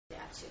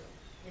have to.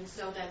 And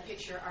so then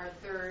picture our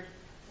 3rd,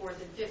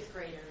 4th, and 5th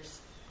graders,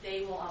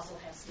 they will also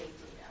have state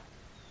data.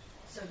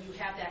 So you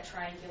have that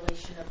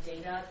triangulation of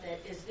data that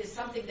is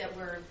something that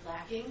we're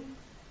lacking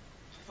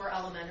for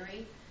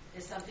elementary,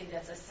 is something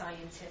that's a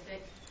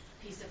scientific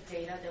piece of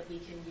data that we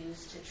can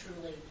use to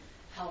truly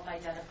help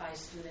identify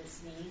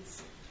students'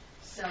 needs.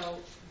 So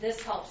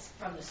this helps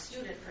from the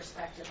student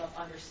perspective of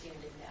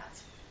understanding that.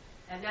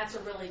 And that's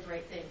a really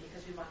great thing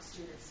because we want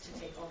students to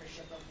take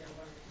ownership of their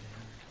learning.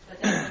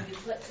 But then when you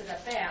flip to the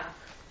back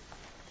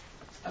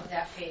of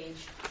that page,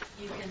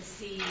 you can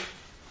see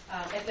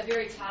at the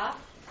very top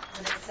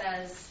when it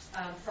says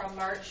from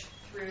March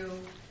through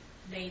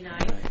May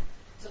 9th.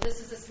 So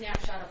this is a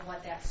snapshot of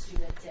what that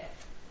student did.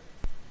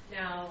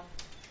 Now,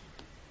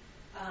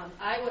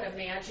 I would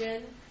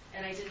imagine,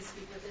 and I didn't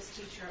speak with this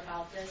teacher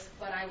about this,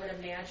 but I would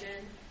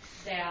imagine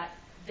that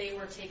they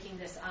were taking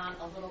this on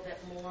a little bit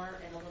more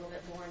and a little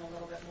bit more and a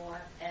little bit more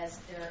as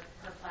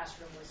her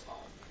classroom was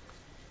full.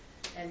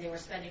 And they were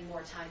spending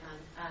more time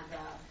on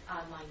the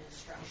online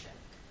instruction.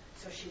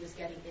 So she was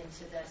getting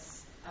into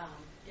this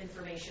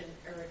information,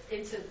 or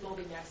into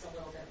MobyMax a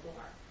little bit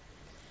more.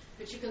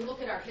 But you can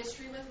look at our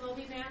history with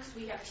MobyMax.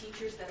 We have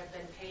teachers that have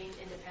been paying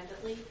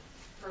independently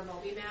for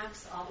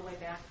MobyMax all the way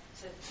back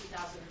to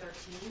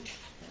 2013.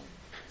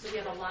 So we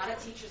have a lot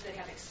of teachers that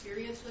have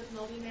experience with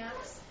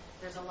MobyMax.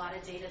 There's a lot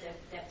of data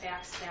that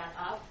backs that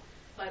up,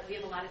 but we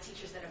have a lot of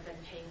teachers that have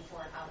been paying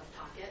for it out of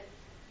pocket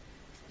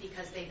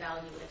because they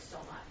value it so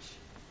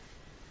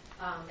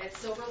much. At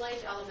Silver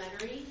Lake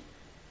Elementary,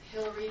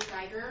 Hillary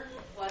Geiger,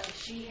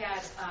 she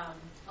had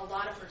a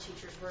lot of her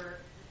teachers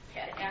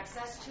had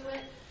access to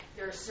it.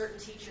 There are certain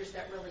teachers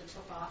that really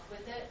took off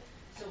with it,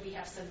 so we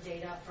have some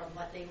data from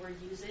what they were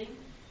using,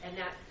 and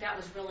that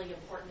was really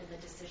important in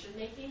the decision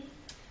making.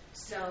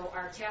 So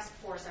our task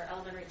force, our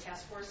elementary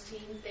task force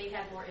team, they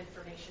had more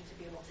information to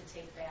be able to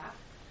take back.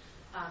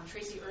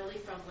 Tracy Early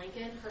from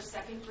Lincoln, her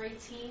 2nd grade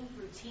team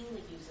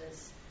routinely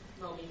uses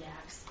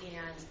MobyMax,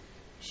 and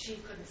she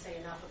couldn't say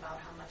enough about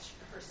how much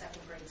her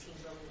 2nd grade team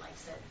really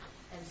likes it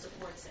and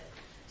supports it.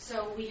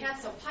 So we had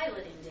some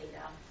piloting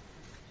data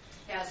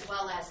as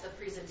well as the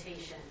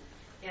presentation,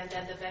 and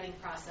then the vetting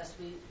process.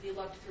 We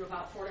looked through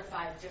about 4 to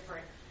 5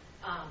 different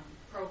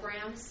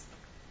programs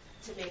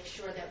to make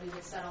sure that we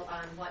would settle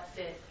on what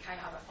fit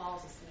Cuyahoga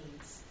Falls'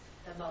 needs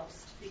the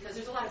most. Because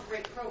there's a lot of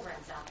great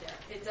programs out there.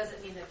 It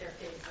doesn't mean that they're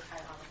fitting for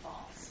Cuyahoga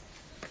Falls.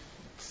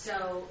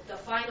 So the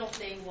final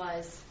thing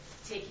was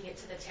taking it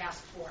to the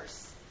task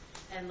force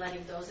and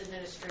letting those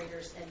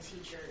administrators and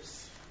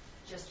teachers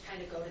just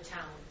kind of go to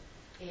town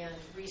and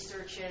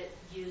research it,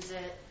 use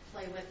it,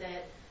 play with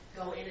it,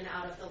 go in and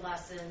out of the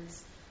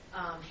lessons,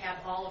 have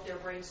all of their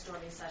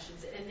brainstorming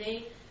sessions. And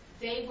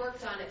they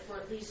worked on it for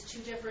at least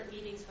 2 different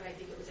meetings, but I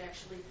think it was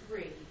actually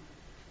 3.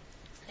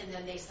 And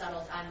then they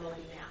settled on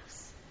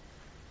MobyMax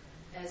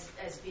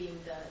as being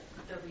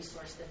the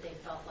resource that they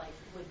felt like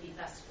would be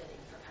best fitting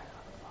for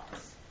Cuyahoga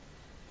Falls.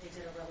 They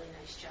did a really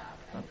nice job.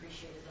 I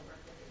appreciated the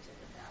work that they did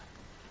with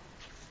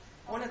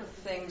that. One of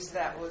the things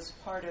that was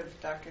part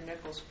of Dr.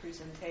 Nichols'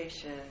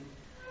 presentation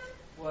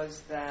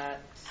was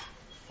that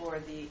for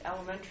the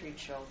elementary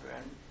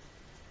children,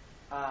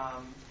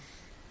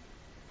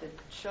 the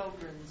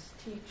children's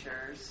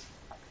teachers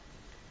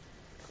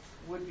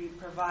would be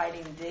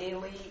providing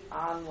daily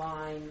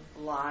online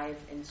live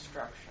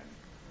instruction.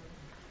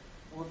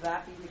 Will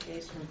that be the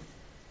case with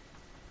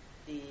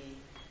the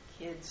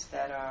kids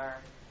that are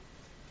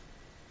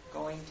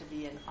going to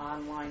be in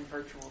online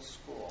virtual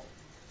school?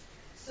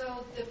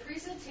 So the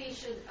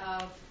presentation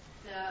of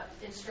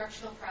the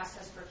instructional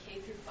process for K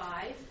through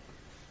 5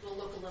 will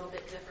look a little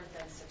bit different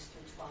than 6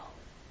 through 12.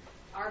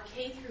 Our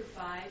K through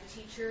 5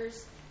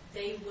 teachers,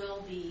 they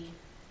will be,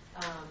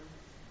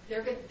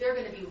 they're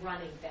going to be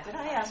running that. Did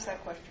I ask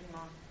that question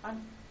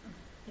wrong?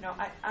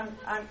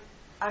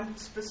 I'm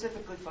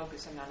specifically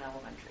focusing on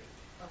elementary.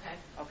 Okay.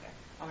 Okay.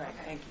 All right.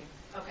 Okay. Thank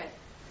you. Okay.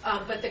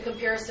 But the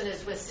comparison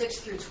is with 6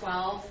 through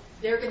 12,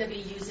 they're going to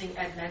be using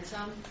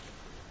Edmentum,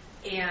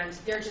 and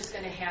they're just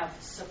going to have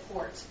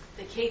support.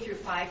 The K through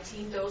 5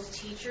 team, those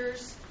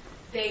teachers,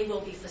 they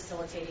will be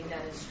facilitating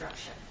that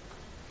instruction.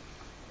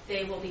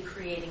 They will be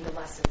creating the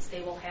lessons.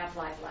 They will have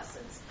live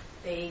lessons.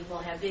 They will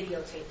have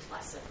videotaped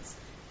lessons.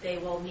 They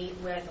will meet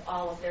with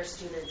all of their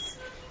students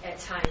at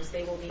times.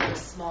 They will meet with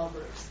small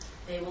groups.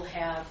 They will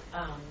have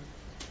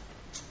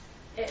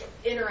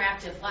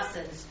interactive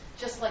lessons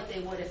just like they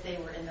would if they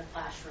were in the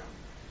classroom.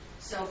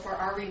 So for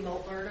our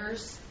remote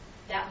learners,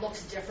 that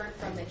looks different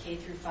from the K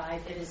through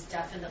 5. It is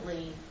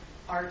definitely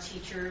our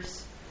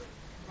teachers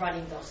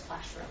running those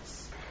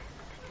classrooms.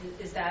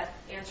 Is that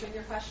answering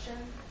your question?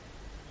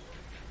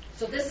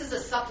 So this is a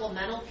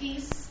supplemental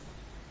piece.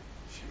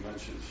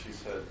 She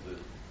said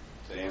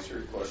that to answer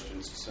your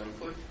question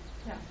succinctly,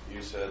 Yeah.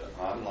 you said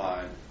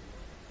online,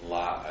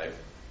 live,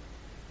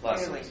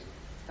 lessons. Daily.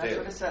 That's Daily.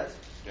 what it says.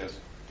 Yes.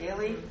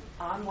 Daily,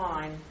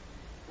 online,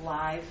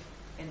 live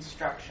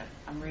instruction.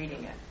 I'm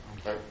reading it.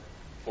 Okay.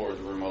 For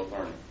the remote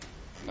learning.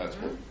 And that's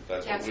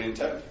what we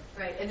intend.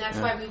 Right, and that's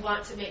why we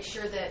want to make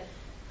sure that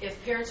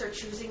if parents are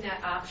choosing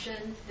that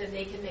option, then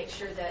they can make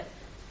sure that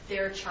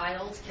their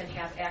child can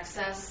have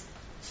access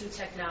to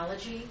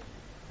technology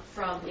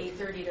from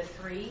 8:30 to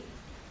 3.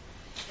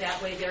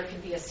 That way there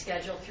can be a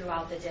schedule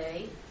throughout the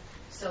day.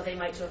 So they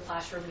might do a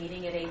classroom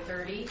meeting at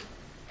 8:30,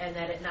 and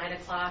then at 9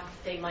 o'clock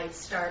they might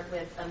start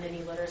with a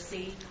mini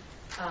literacy,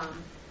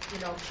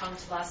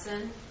 chunked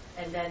lesson,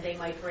 and then they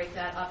might break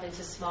that up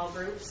into small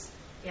groups,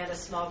 and a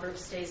small group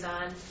stays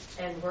on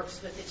and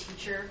works with the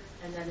teacher,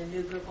 and then a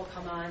new group will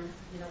come on,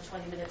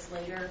 20 minutes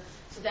later.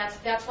 So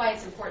that's why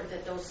it's important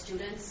that those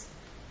students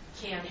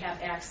can have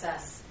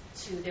access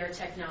to their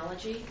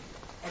technology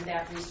and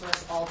that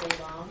resource all day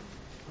long,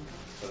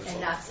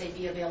 and not, say,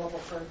 be available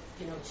for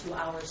 2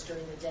 hours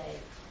during the day,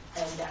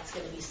 and that's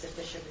going to be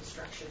sufficient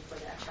instruction for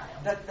that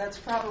child. That's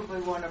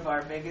probably one of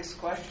our biggest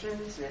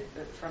questions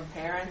from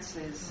parents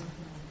is,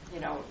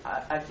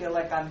 I feel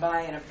like I'm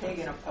buying a pig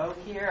in a poke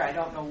here. I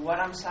don't know what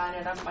I'm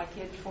signing up my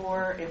kid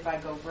for if I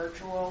go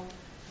virtual.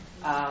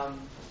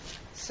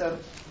 So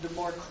the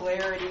more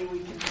clarity we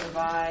can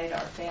provide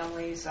our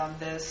families on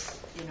this,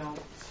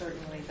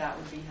 certainly that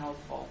would be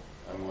helpful.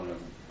 I want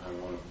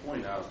to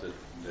point out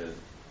that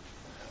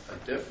a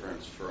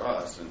difference for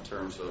us in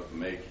terms of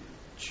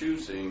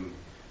choosing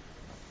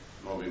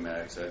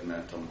MobyMax,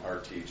 Edmentum, our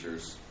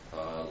teachers,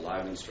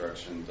 live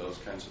instruction, those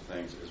kinds of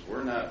things, is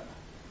we're not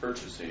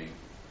purchasing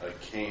a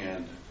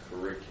canned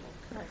curriculum.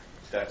 Correct.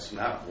 That's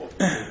not what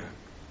we're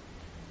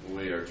doing.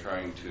 We are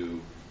trying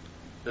to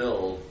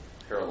build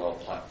parallel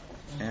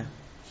platforms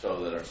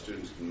so that our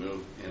students can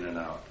move in and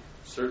out.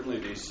 Certainly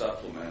these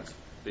supplements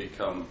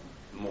become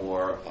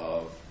more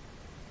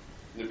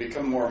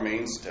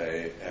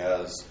mainstay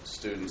as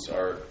students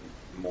are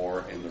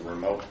more in the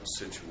remote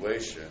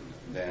situation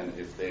than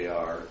if they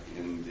are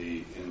in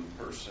the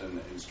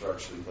in-person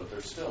instruction, but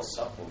there's still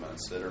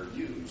supplements that are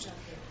used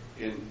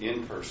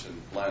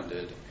in-person,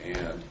 blended,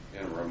 and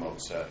in a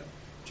remote setting.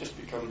 It just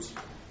becomes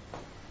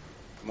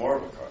more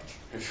of a crutch,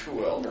 if you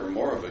will, or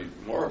more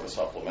of a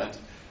supplement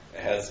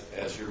as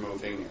you're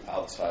moving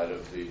outside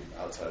of the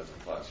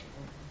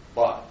classroom.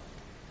 But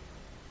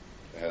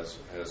as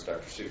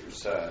Dr. Seifert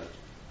said,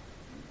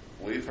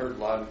 we've heard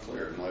loud and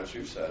clear, and as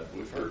you said,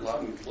 we've heard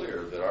loud and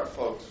clear that our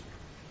folks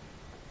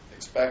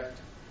expect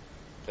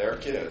their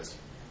kids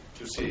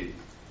to see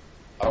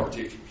our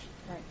teachers.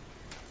 Right.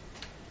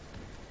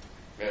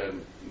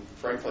 And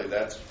frankly,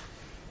 that's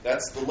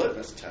the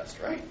litmus test,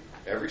 right?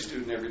 Every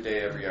student, every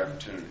day, every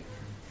opportunity.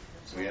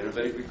 So we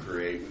innovate, we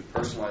create, we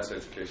personalize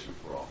education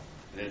for all.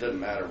 And it doesn't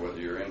matter whether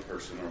you're in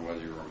person or whether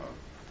you're remote.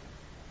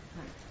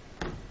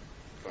 Right.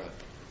 Go ahead.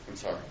 I'm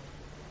sorry.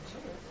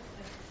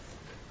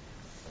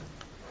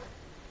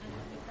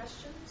 Any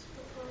questions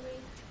before we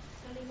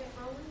get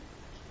rolling?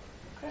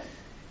 Okay.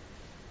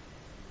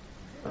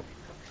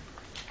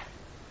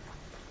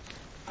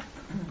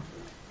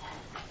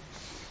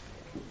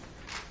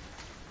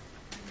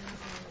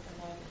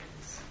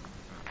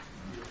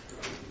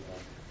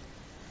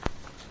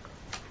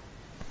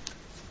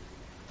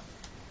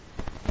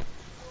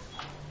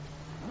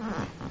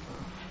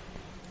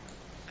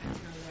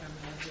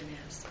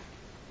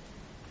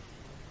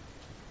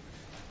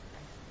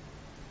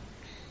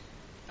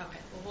 Okay,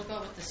 well, we'll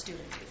go with the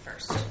student view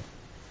first. Okay.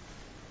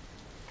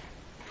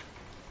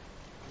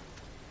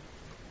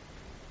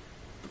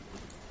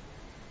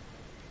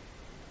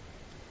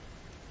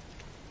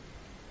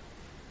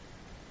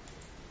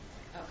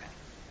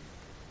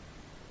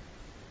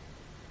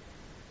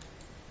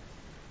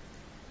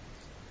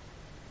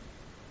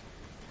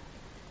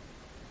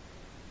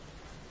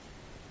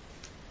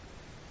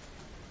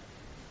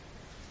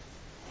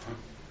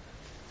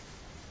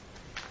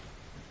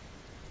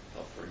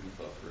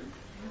 Buffering.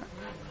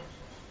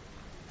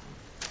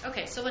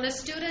 Okay, so when a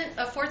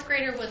fourth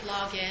grader would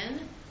log in,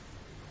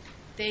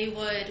 they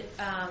would,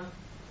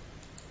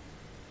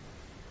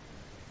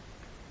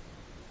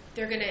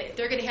 they're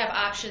going to have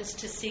options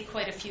to see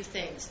quite a few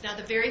things. Now,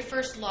 the very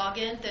first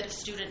login that a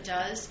student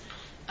does,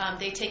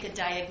 they take a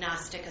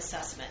diagnostic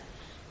assessment.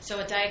 So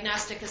a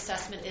diagnostic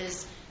assessment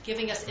is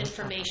giving us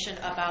information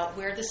about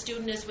where the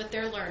student is with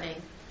their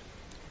learning,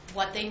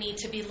 what they need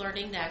to be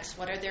learning next,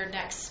 what are their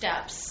next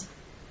steps,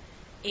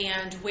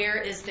 and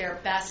where is their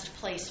best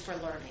place for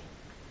learning.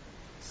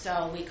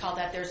 So we call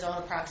that their zone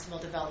of proximal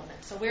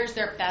development. So where's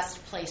their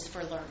best place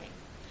for learning?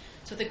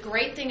 So the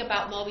great thing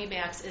about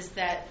MobyMax is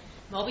that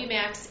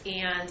MobyMax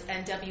and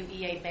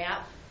NWEA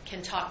MAP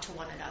can talk to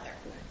one another.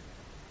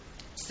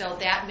 So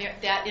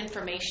that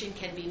information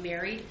can be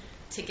married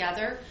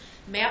together.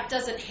 MAP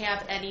doesn't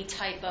have any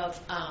type of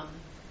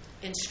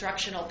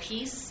instructional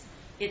piece.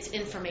 It's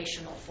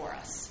informational for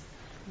us.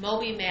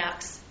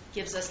 MobyMax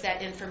gives us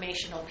that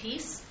informational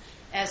piece,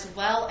 as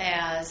well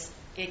as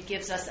it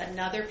gives us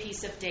another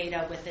piece of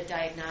data with the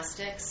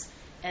diagnostics,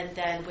 and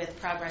then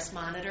with progress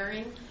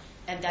monitoring,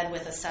 and then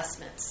with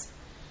assessments.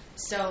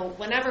 So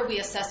whenever we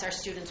assess our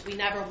students, we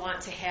never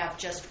want to have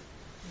just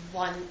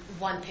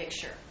one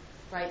picture,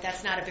 right?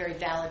 That's not a very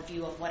valid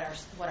view of what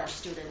our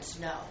students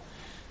know.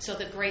 So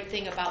the great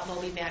thing about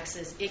MobyMax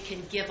is it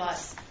can give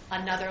us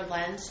another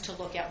lens to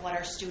look at what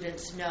our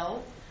students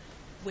know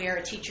where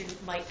a teacher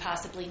might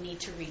possibly need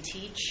to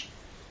reteach,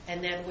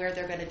 and then where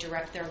they're going to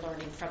direct their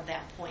learning from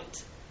that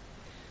point.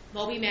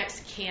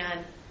 MobyMax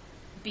can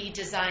be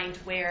designed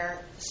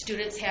where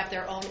students have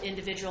their own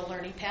individual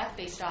learning path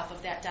based off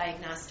of that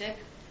diagnostic.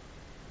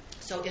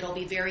 So it'll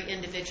be very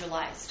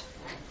individualized.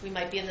 We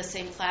might be in the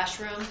same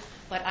classroom,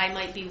 but I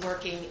might be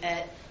working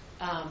at,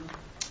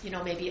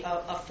 maybe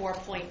a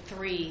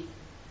 4.3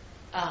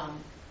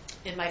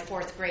 in my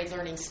fourth grade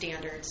learning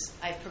standards.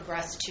 I've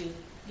progressed to,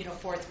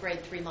 fourth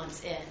grade 3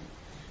 months in,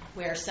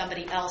 where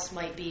somebody else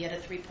might be at a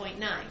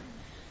 3.9.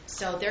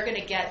 So they're going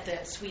to get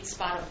the sweet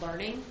spot of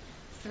learning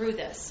through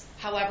this.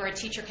 However, a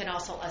teacher can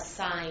also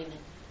assign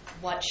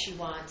what she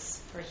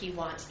wants or he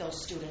wants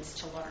those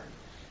students to learn.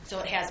 So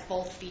it has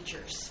both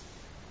features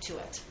to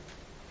it.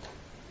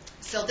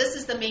 So this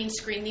is the main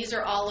screen. These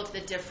are all of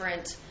the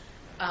different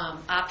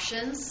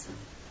options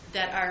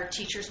that our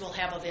teachers will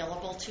have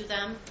available to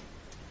them.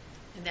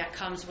 And that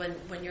comes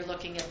when you're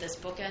looking at this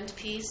bookend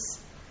piece.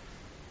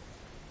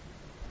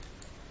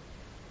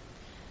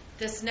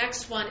 This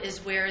next one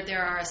is where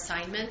there are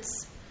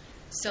assignments.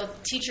 So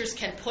teachers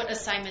can put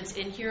assignments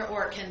in here,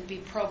 or it can be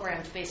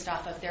programmed based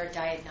off of their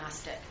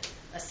diagnostic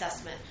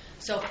assessment.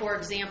 So for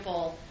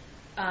example,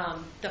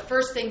 the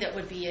first thing that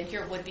would be in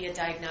here would be a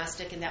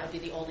diagnostic, and that would be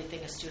the only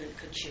thing a student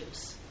could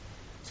choose.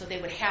 So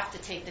they would have to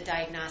take the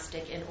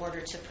diagnostic in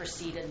order to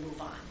proceed and move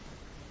on.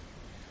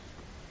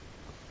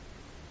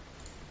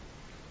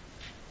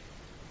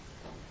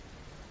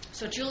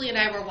 So Julie and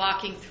I were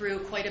walking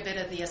through quite a bit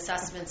of the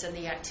assessments and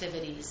the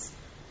activities.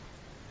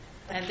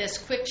 And this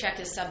quick check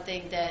is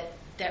something that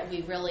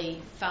we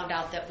really found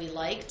out that we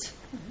liked.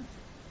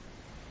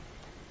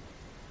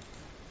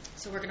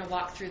 So we're going to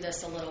walk through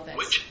this a little bit.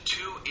 Which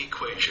two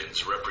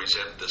equations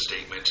represent the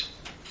statement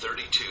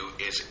 32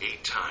 is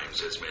 8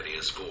 times as many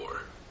as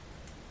 4?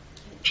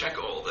 Check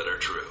all that are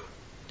true.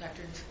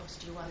 Dr. Nichols,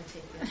 do you want to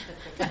take the quick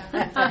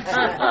check?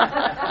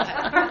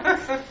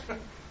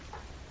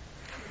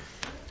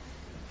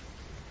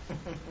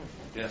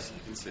 Yes,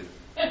 you can see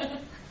it.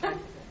 Are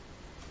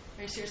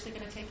you seriously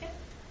going to take it?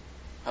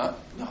 Huh?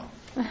 No.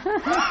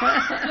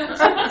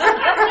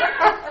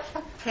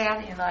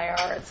 Patty and I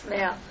are. It's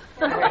now.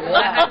 8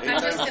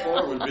 times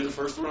 4 would be the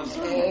first one.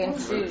 A and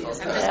C.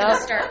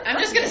 I'm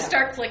just going to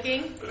start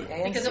clicking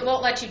because it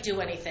won't let you do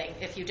anything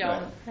if you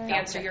don't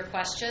answer your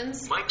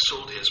questions. Mike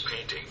sold his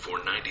painting for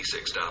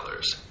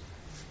 $96.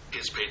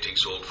 His painting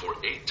sold for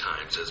 8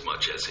 times as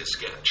much as his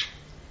sketch.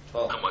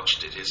 How much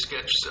did his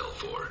sketch sell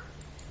for?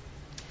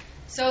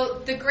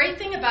 So the great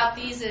thing about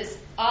these is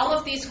all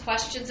of these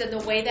questions and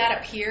the way that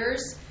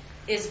appears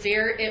is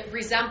it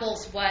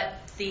resembles what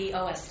the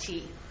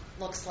OST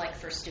looks like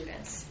for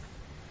students.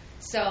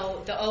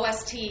 So the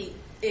OST,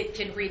 it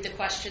can read the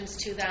questions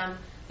to them.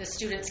 The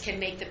students can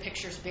make the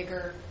pictures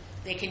bigger.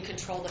 They can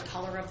control the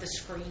color of the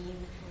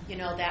screen,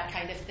 that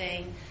kind of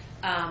thing,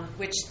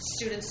 which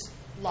students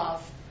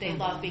love. They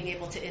love being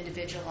able to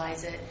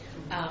individualize it.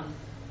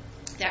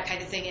 That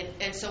kind of thing.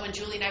 And so when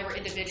Julie and I were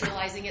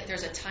individualizing it,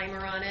 there's a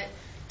timer on it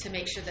to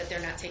make sure that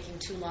they're not taking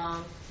too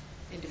long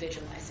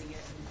individualizing it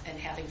and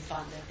having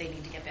fun, that they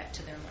need to get back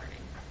to their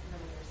learning. And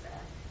then we were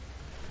sad.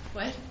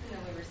 What? And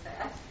then we were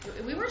sad.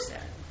 We were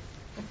sad.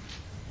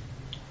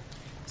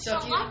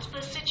 Select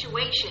the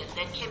situation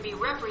that can be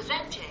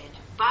represented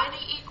by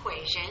the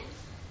equation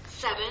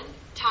 7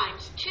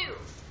 times 2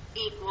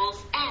 equals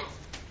n.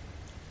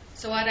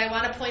 So what I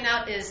want to point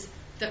out is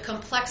the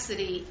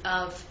complexity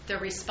of the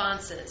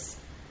responses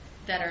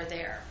that are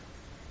there.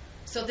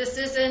 So this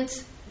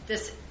isn't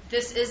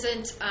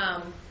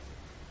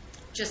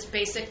just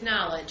basic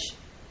knowledge.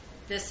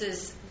 This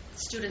is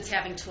students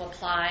having to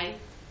apply,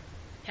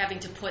 having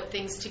to put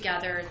things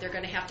together. They're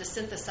going to have to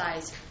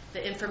synthesize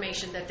the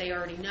information that they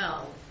already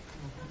know.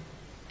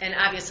 And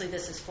obviously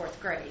this is fourth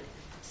grade,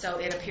 so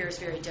it appears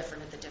very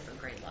different at the different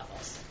grade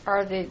levels.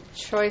 Are the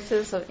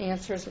choices of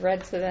answers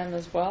read to them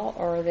as well,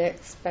 or are they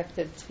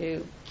expected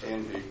to?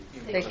 Can be.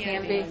 They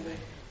can be.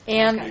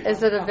 And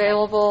is it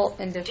available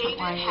in different David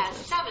languages? has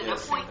 7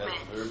 Yes, appointments.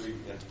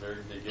 at the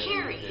very beginning.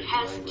 Carrie we gave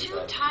has language 2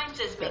 options.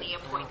 times as many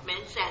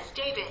appointments as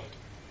David.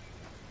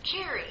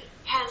 Carrie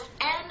has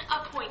n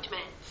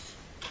appointments.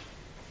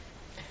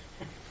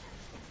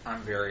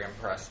 I'm very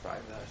impressed by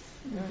this.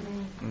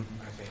 Mm-hmm.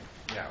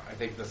 I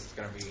think this is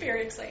going to be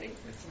Very exciting.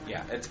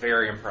 It's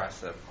very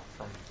impressive.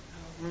 Oh,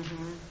 I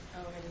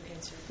didn't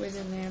answer. We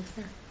didn't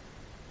answer.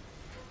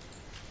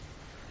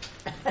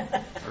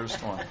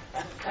 First one.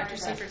 Dr.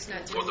 Seifert's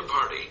not doing For the it.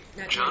 party,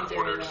 Not John doing very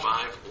ordered well.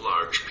 5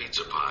 large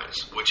pizza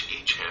pies, which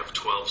each have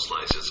 12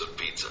 slices of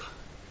pizza.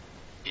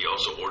 He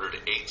also ordered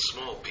 8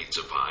 small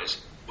pizza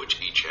pies, which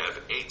each have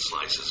 8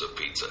 slices of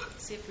pizza.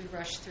 See if we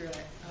rush through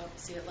it. Oh,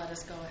 see it let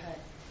us go ahead.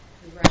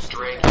 We rush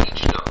through Drag it.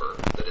 each number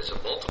that is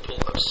a multiple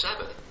of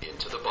 7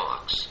 into the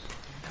box.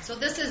 So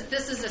this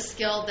is a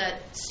skill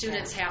that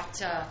students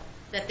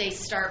that they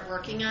start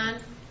working on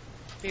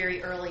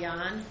very early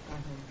on,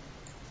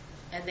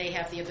 and they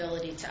have the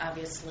ability to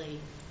obviously,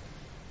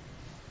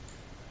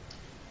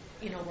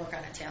 work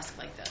on a task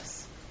like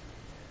this.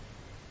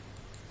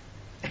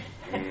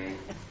 A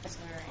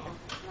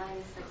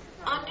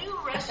new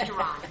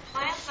restaurant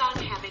plans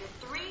on having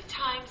 3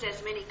 times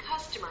as many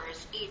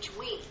customers each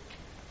week.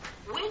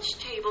 Which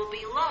table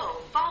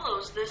below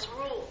follows this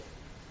rule?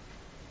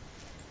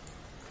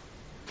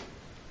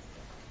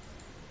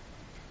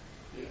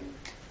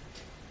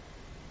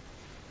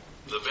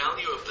 The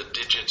value of the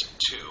digit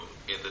 2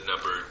 in the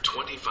number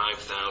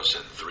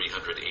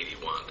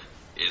 25,381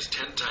 is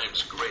 10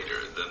 times greater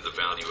than the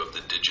value of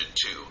the digit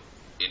 2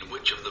 in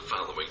which of the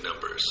following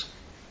numbers?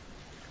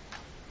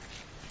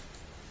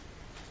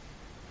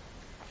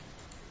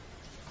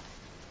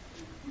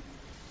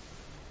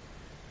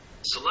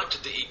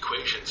 Select the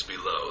equations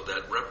below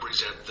that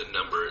represent the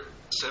number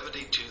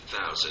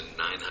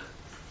 72,900.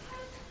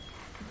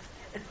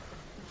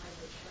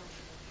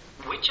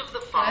 Which of the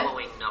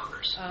following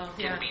numbers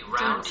can be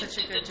rounded such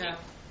a to good the job.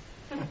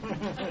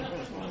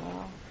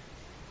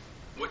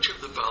 Which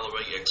of the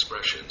following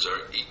expressions are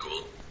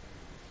equal?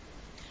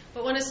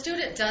 But when a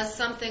student does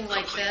something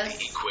like Complete this,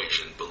 the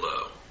equation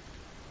below.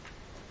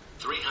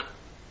 300.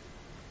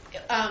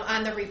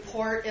 on the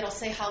report, it'll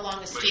say how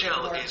long a student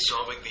Michelle worked. is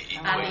solving the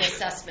equation. On the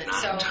assessment,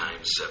 9 so-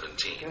 times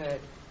 17. Good.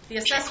 The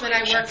assessment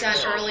I worked on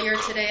earlier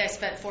today, I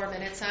spent 4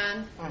 minutes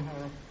on.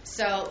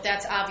 So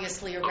that's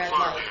obviously a A red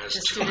farm light. has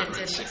The student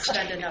didn't 216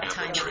 spend enough apple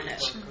time on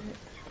trees.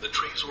 it. The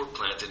trees were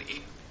planted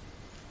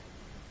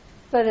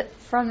But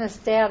from this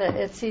data,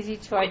 it's easy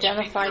to Which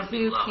identify figure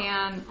who below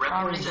can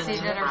represents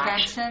receive a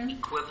fraction intervention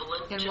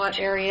equivalent in to what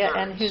area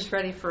and 2/3. who's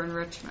ready for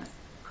enrichment,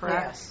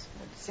 correct? Yes,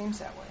 it seems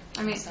that way.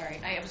 I mean, Sorry,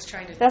 I was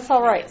trying to. that's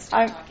all right.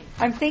 Stop talking.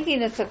 I'm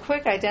thinking it's a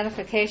quick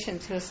identification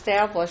to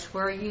establish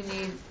where you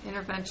need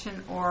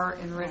intervention or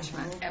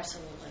enrichment.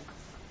 Absolutely.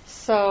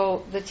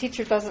 So the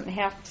teacher doesn't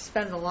have to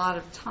spend a lot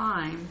of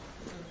time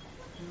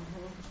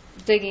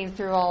digging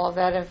through all of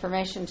that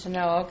information to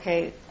know,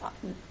 okay,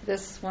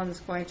 this one's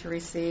going to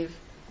receive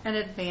an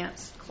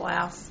advanced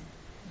class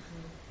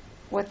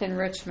with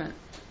enrichment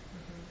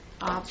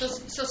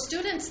options. So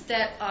students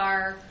that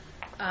are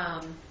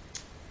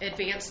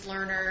advanced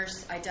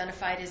learners,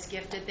 identified as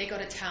gifted, they go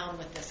to town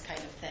with this kind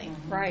of thing.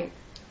 Right.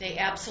 They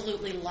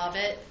absolutely love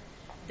it.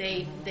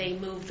 They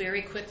move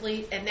very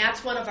quickly, and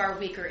that's one of our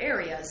weaker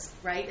areas,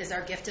 right, is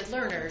our gifted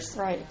learners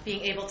Right.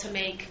 being able to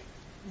make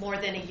more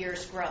than a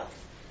year's growth.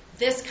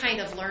 This kind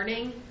of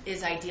learning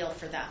is ideal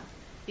for them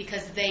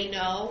because they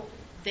know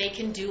they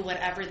can do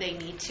whatever they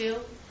need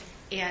to,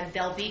 and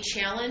they'll be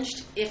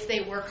challenged if they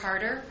work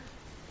harder,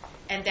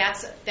 and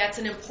that's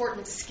an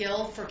important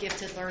skill for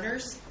gifted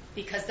learners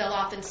because they'll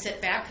often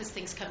sit back because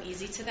things come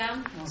easy to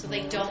them, so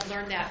they don't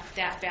learn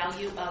that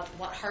value of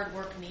what hard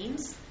work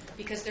means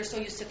because they're so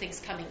used to things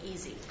coming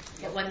easy.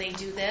 But when they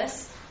do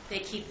this, they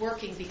keep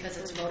working because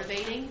it's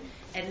motivating,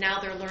 and now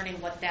they're learning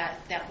what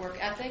that work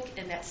ethic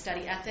and that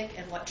study ethic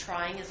and what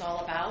trying is all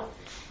about.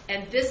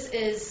 And this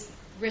is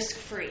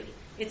risk-free.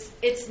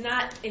 It's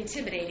not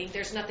intimidating.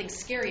 There's nothing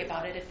scary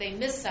about it. If they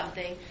miss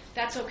something,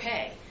 that's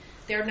okay.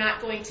 They're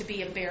not going to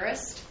be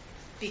embarrassed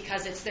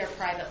because it's their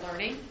private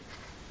learning.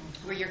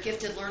 Where your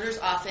gifted learners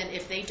often,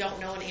 if they don't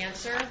know an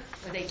answer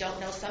or they don't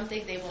know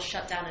something, they will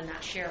shut down and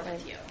not share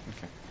with you.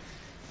 Okay.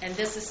 And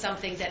this is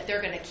something that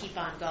they're going to keep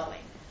on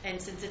going.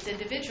 And since it's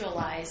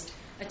individualized,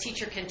 a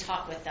teacher can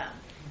talk with them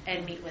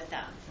and meet with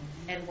them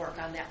and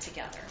work on that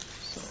together.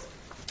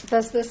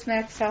 Does this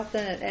max out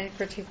then at any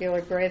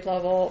particular grade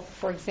level?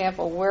 For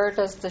example, where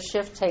does the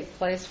shift take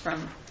place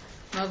from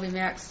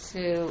MobiMax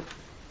to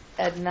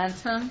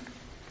Edmentum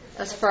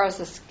as far as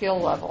the skill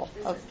level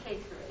of This is K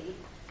through 8.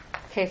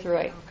 K through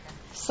 8?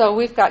 So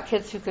we've got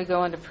kids who could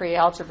go into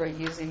pre-algebra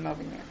using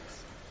MobiMax.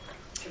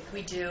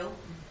 We do.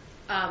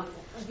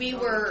 We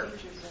were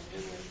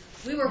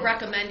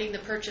recommending the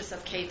purchase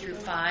of K through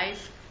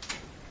 5.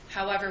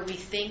 However, we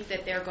think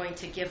that they're going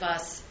to give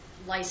us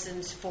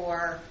license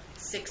for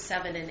 6,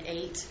 7, and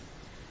 8,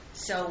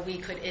 so we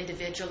could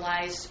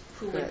individualize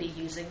who would be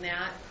using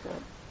that. Good.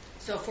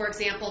 So, for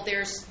example,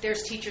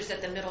 there's teachers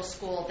at the middle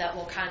school that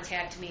will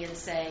contact me and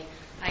say,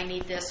 I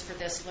need this for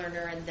this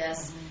learner and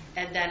this,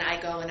 and then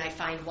I go and I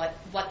find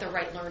what the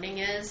right learning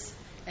is,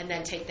 and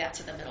then take that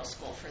to the middle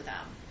school for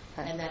them.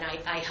 Okay. And then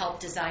I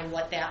help design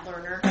what that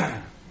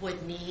learner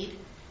would need,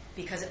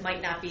 because it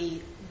might not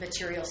be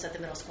materials that the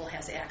middle school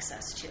has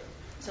access to.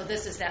 So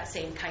this is that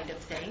same kind of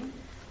thing,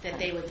 that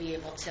they would be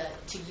able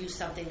to use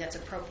something that's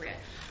appropriate.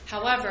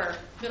 However,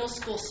 middle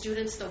school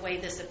students, the way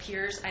this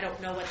appears, I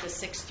don't know what the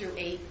 6 through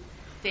 8,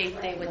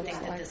 they would think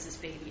that this is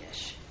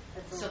babyish.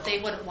 So they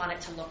wouldn't want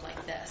it to look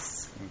like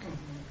this.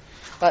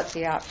 But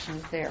the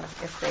option's there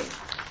if they...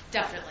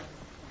 Definitely.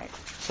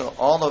 So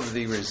all of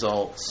the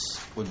results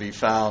would be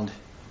found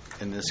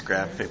in this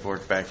graph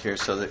paperwork back here,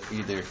 so that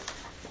either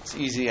it's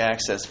easy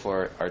access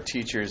for our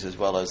teachers as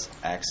well as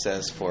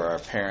access for our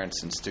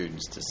parents and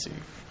students to see.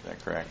 Is that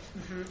correct?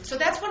 So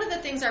that's one of the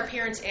things our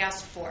parents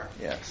asked for.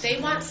 Yes. They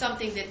want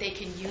something that they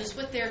can use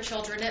with their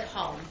children at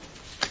home.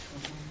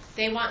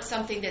 They want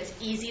something that's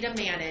easy to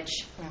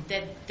manage,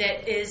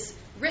 that is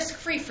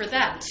risk-free for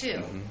them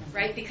too,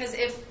 right? Because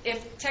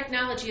if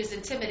technology is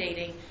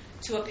intimidating,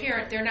 to a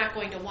parent, they're not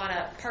going to want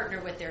to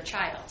partner with their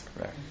child.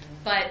 Right.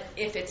 But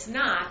if it's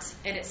not,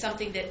 and it's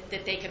something that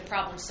they can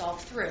problem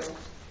solve through,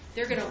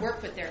 they're going to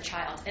work with their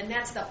child. And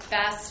that's the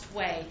best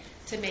way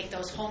to make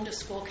those home to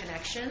school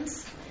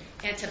connections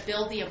and to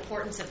build the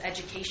importance of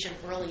education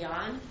early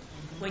on.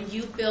 When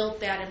you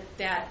build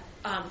that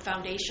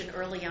foundation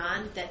early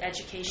on, that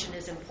education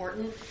is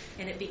important,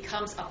 and it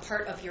becomes a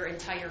part of your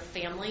entire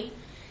family,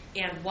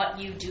 and what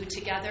you do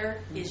together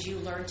is you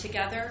learn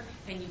together,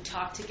 and you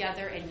talk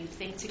together, and you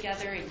think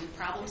together, and you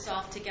problem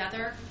solve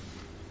together,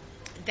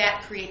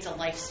 that creates a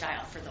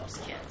lifestyle for those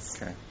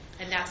kids. Okay.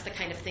 And that's the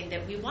kind of thing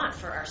that we want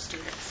for our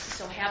students.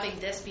 So having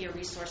this be a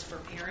resource for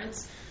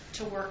parents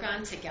to work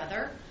on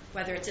together,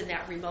 whether it's in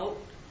that remote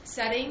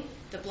setting,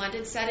 the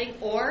blended setting,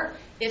 or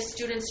if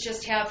students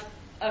just have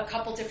a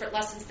couple different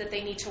lessons that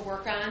they need to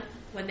work on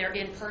when they're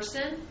in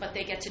person, but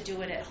they get to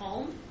do it at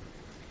home,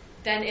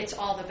 then it's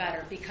all the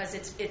better, because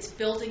it's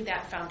building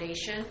that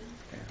foundation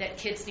that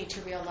kids need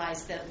to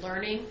realize that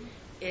learning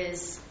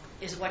is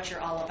what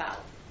you're all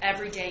about.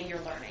 Every day you're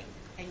learning,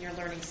 and you're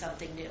learning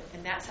something new.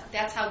 And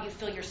that's how you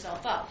fill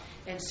yourself up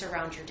and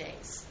surround your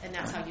days. And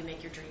that's how you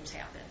make your dreams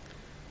happen.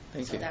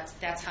 Thank you.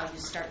 That's how you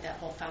start that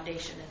whole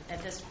foundation. And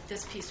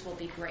this piece will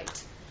be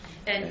great.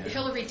 And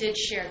Hillary did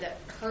share that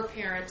her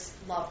parents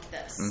loved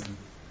this. Mm-hmm.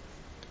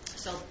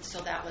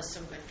 So that was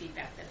some good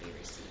feedback that we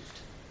received.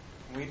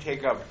 Can we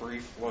take a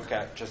brief look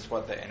at just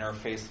what the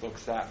interface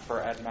looks at for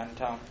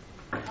Edmentum?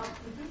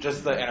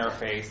 Just the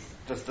interface,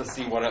 just to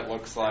see what it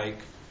looks like.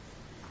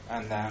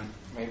 And then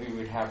maybe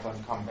we'd have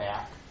them come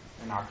back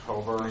in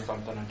October or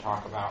something and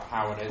talk about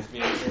how it is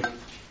being used.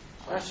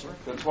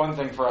 It's one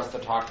thing for us to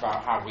talk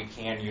about how we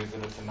can use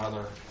it. It's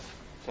another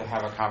to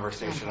have a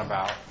conversation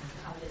about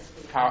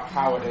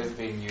how it is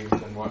being used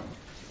and what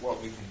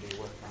we can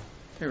do with it.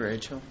 Hey,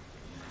 Rachel.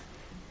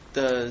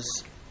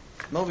 Does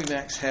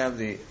MobiMax have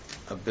the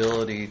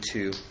ability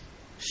to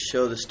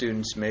show the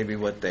students maybe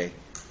what they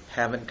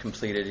haven't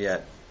completed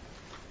yet?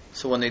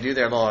 So when they do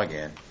their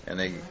login and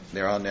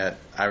they're on that,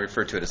 I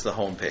refer to it as the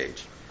home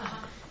page.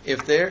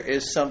 If there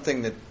is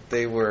something that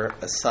they were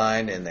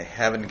assigned and they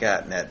haven't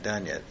gotten that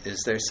done yet,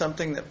 is there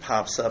something that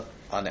pops up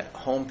on that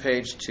home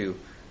page to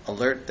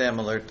alert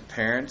the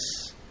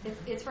parents?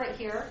 It's right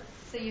here,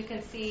 so you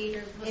can see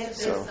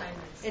So-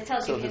 it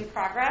tells you so in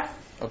progress.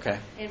 Okay.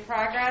 In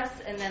progress,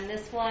 and then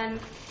this one,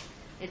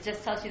 it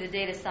just tells you the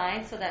date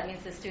assigned, so that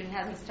means the student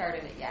hasn't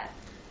started it yet.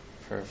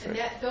 Perfect.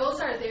 And those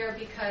are there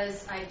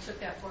because I took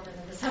that form and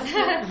then this so those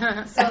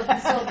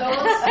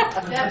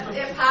that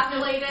it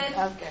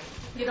populated. Okay.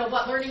 You know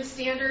what learning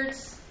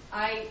standards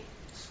I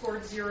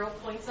scored 0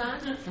 points on,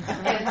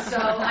 and so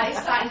I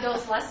assigned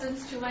those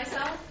lessons to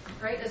myself,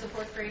 right, as a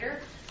 4th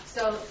grader.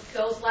 So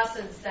those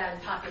lessons then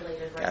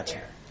populated right Gotcha.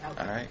 there.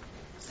 All right.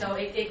 So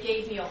it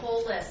gave me a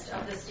whole list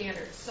of the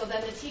standards. So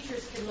then the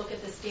teachers can look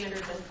at the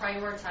standards and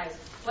prioritize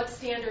what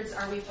standards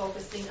are we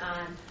focusing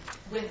on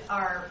with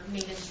our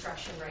main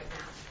instruction right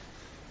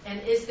now.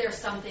 And is there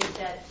something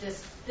that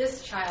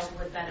this child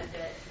would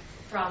benefit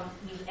from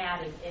me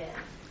adding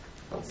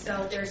in?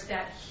 So there's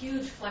that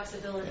huge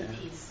flexibility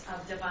piece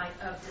of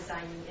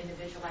designing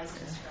individualized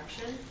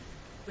instruction,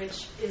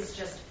 which is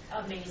just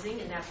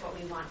amazing, and that's what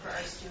we want for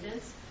our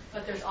students.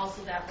 But there's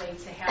also that way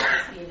to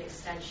have this be an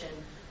extension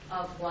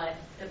of what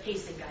the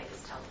pacing guide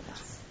is telling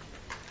us.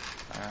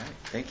 All right.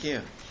 Thank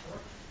you.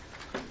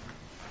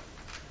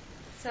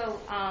 So,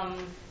 I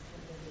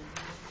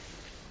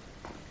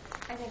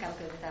think I'm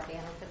good with that,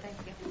 Bannon, but thank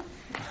you.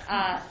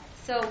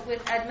 So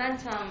with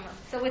Edmentum,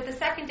 so with the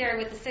secondary,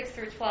 with the 6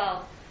 through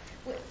 12,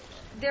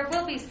 there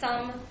will be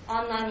some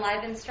online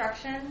live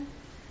instruction.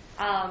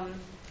 I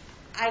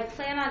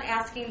plan on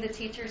asking the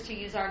teachers to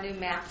use our new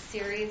math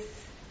series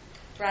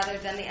rather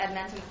than the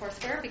Edmentum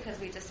courseware because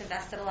we just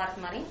invested a lot of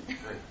money.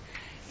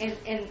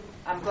 And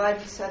I'm glad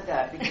you said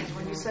that, because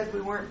when you said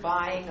we weren't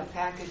buying a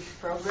packaged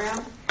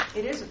program,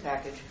 it is a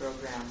packaged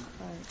program.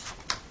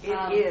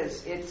 It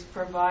is. It's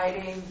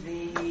providing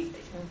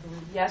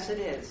yes, it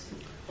is.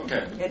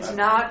 Okay. It's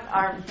not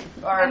our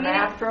mean,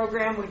 math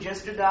program we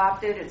just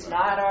adopted. It's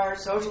not our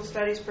social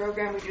studies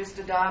program we just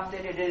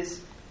adopted. It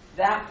is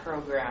that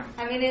program.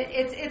 I mean,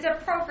 it's a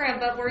program,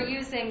 but we're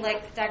using,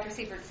 like Dr.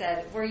 Siebert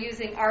said, we're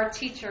using our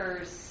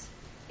teachers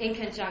in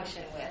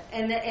conjunction with,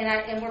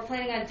 and we're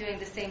planning on doing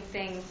the same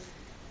thing,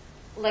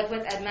 like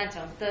with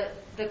Edmentum.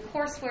 The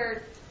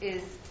courseware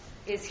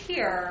is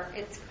here,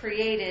 it's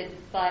created,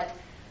 but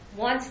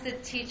once the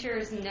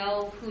teachers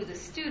know who the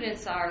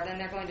students are, then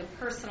they're going to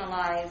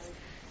personalize.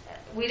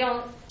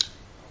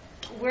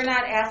 We're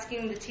not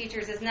asking the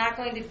teachers. It's not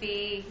going to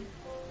be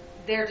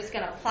they're just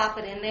going to plop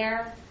it in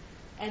there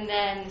and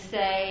then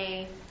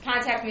say,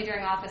 contact me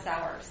during office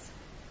hours.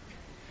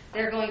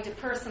 They're going to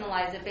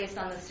personalize it based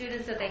on the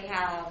students that they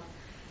have,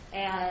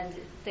 and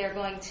there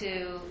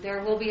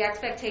will be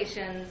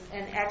expectations.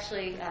 And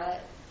actually,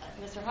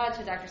 Mr. Hodge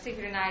and Dr.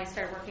 Siebert and I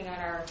started working on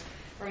our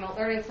remote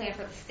learning plan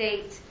for the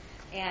state,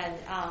 and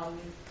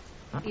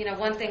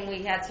one thing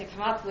we had to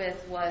come up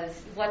with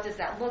was, what does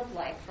that look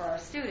like for our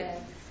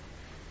students?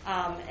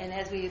 And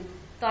as we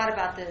thought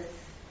about this,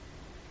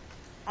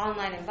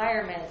 online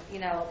environment,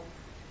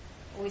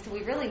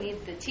 we really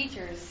need the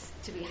teachers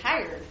to be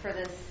hired for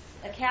this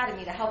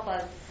academy to help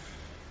us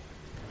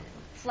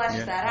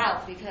flesh that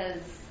out,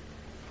 because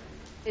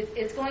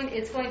it's going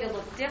to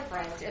look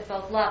different at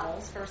both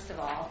levels, first of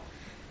all,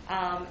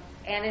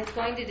 and it's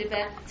going to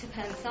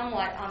depend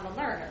somewhat on the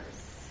learners.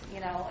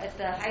 At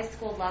the high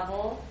school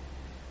level,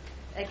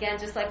 again,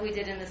 just like we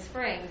did in the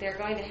spring, they're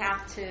going to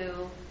have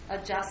to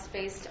adjust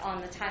based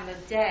on the time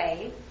of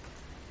day,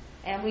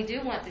 and we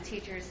do want the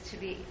teachers to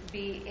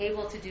be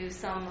able to do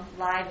some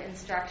live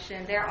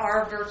instruction. There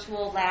are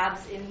virtual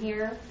labs in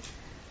here,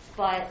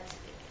 but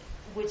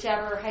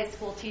whichever high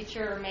school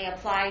teacher may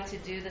apply to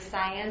do the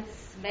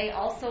science may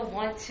also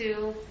want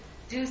to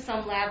do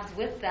some labs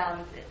with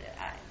them.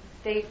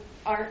 They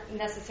aren't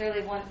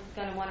necessarily going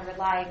to want to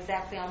rely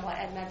exactly on what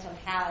Edmentum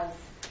has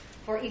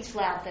for each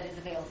lab that is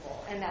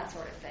available and that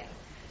sort of thing.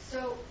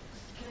 So,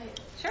 can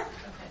I? Sure.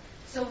 Okay.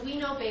 So we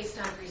know based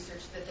on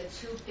research that the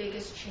two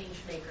biggest change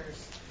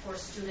makers for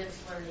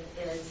students' learning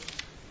is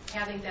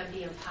having them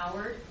be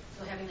empowered,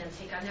 so having them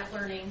take on that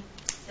learning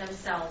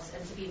themselves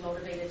and to be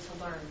motivated to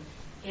learn,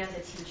 and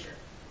the teacher.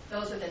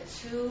 Those are the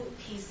two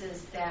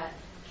pieces that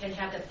can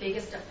have the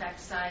biggest effect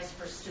size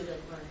for student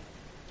learning.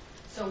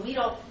 So we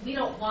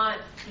don't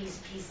want these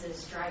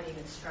pieces driving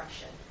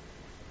instruction.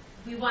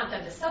 We want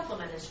them to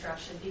supplement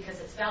instruction because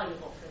it's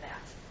valuable for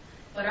that.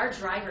 But our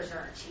drivers are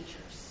our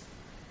teachers.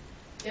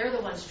 They're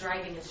the ones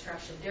driving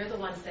instruction. They're the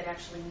ones that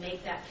actually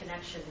make that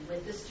connection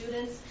with the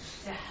students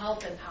to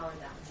help empower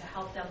them, to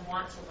help them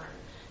want to learn,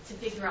 to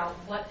figure out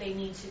what they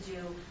need to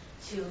do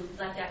to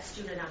let that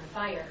student on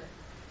fire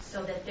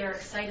so that they're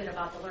excited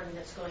about the learning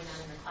that's going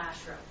on in the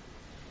classroom.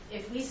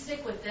 If we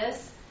stick with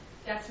this,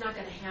 that's not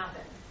going to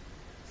happen.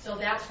 So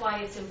that's why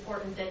it's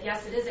important that,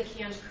 yes, it is a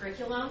canned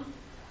curriculum,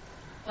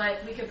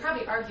 but we could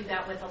probably argue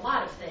that with a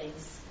lot of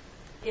things.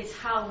 It's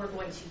how we're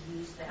going to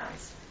use that.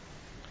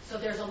 So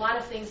there's a lot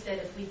of things that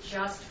if we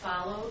just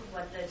followed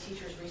what the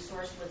teacher's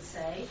resource would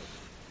say,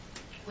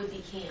 would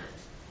be canned.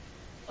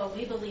 But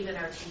we believe in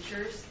our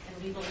teachers,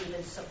 and we believe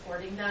in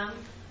supporting them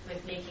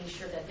with making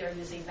sure that they're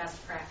using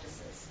best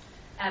practices,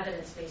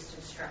 evidence-based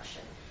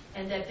instruction,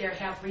 and that they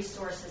have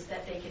resources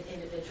that they can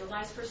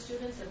individualize for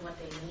students and what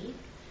they need.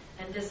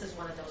 And this is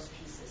one of those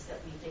pieces that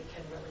we think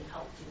can really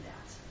help do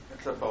that.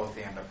 It's a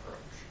both-and approach.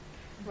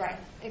 Right,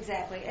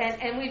 exactly.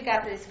 And we've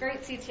got this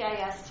great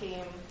CTIS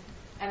team.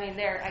 I mean,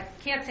 I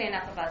can't say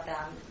enough about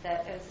them.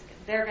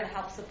 They're going to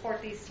help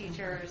support these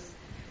teachers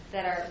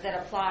that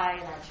apply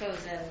and are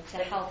chosen to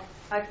help.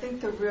 I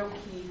think the real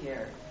key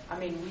here,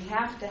 we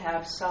have to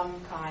have some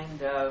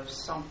kind of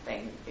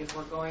something if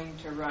we're going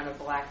to run a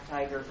Black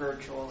Tiger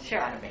virtual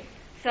academy.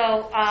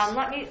 So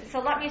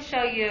let me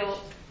show you.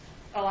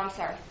 Oh, I'm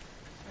sorry.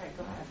 All right,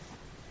 go ahead.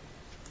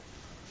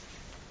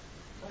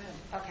 Go ahead.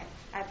 Okay,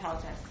 I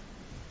apologize.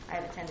 I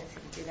have a tendency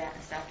to do that,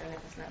 as Dr.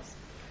 Nichols knows.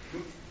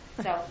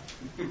 So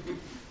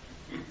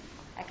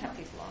I cut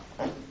these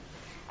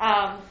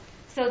long.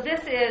 So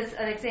this is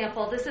an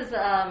example. This is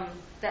the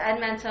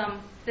Edmentum.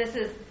 This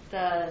is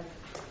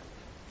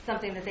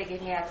something that they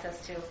gave me access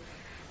to.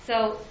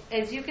 So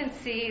as you can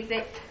see,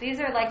 these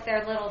are like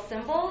their little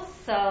symbols.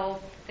 So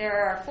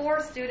there are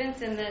 4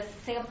 students in this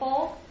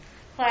sample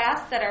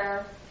class that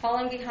are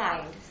falling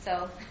behind.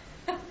 So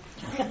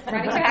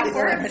running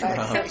backwards. 2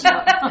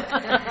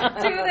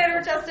 that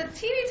are just a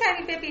teeny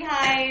tiny bit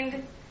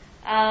behind.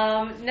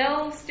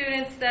 No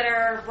students that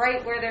are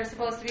right where they're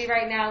supposed to be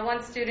right now.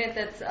 1 student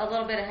that's a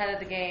little bit ahead of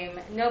the game.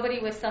 Nobody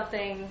with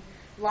something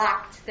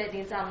locked that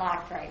needs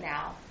unlocked right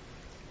now.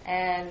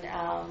 And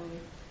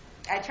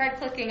I tried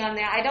clicking on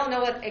that. I don't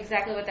know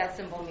exactly what that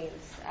symbol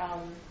means.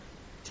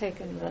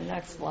 Taken to the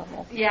next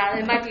level. Yeah,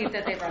 it might be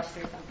that they rushed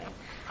through something.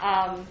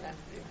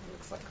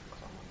 Looks like a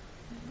clown.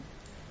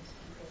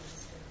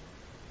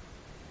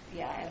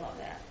 Yeah, I love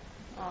that.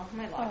 Oh,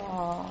 my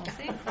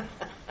login.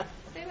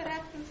 See what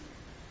happens?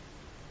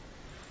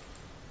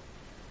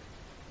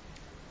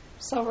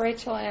 So,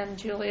 Rachel and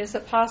Julie, is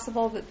it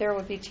possible that there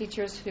would be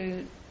teachers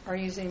who are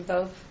using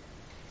both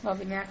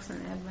MobyMax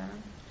and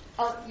Edmentum?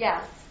 Oh,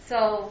 yes.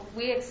 So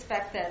we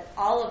expect that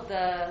all of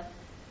the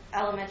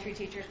elementary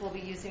teachers will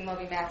be using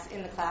MobyMax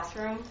in the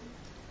classroom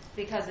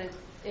because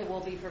it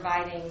will be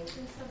providing. In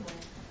some way.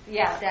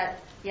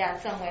 In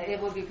some way it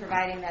will be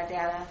providing that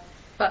data.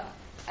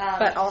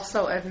 But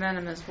also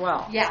Edmentum as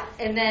well. Yeah,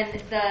 and then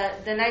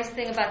the nice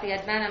thing about the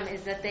Edmentum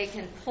is that they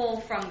can pull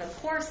from the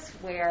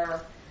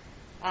courseware,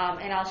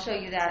 and I'll show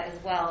you that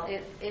as well.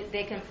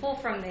 They can pull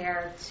from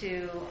there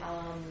to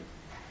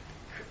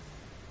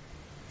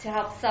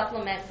help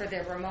supplement for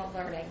their remote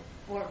learning,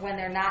 or when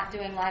they're not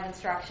doing live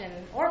instruction,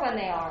 or when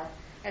they are,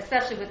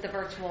 especially with the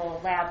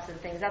virtual labs and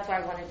things. That's why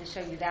I wanted to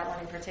show you that one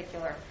in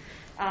particular.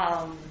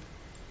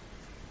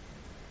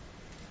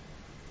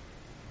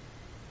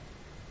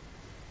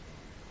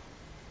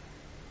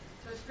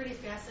 So it's pretty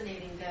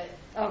fascinating that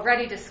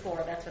Ready to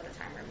Score, that's what the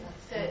timer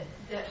means.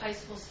 that high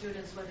school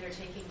students, when they're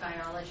taking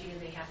biology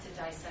and they have to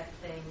dissect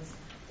things,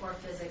 or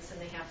physics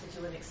and they have to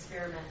do an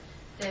experiment,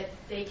 that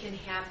they can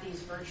have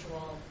these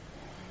virtual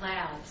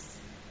labs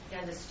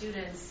and the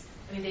students,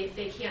 I mean,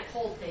 they can't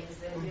hold things,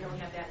 they don't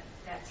have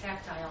that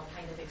tactile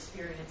kind of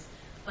experience,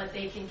 but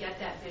they can get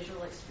that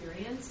visual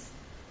experience,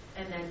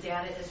 and then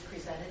data is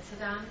presented to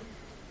them.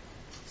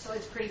 So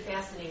it's pretty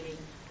fascinating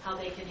how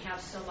they can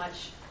have so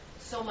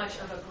much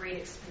of a great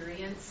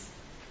experience,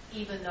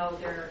 even though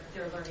they're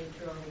learning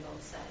through a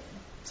remote setting.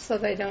 So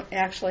they don't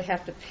actually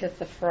have to pit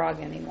the frog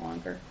any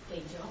longer.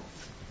 They don't.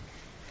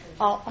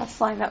 I'll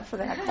sign up for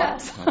that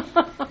class.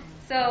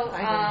 So, I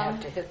didn't have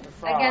to hit the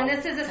frog. again,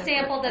 this is a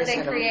sample that I they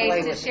said to create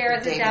play to with it share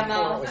as the a day before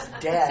demo. it was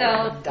dead So,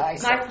 and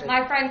dissected.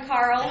 my friend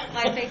Carl,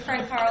 my fake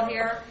friend Carl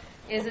here,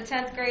 is a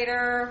 10th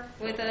grader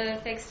with a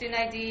fake student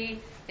ID.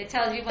 It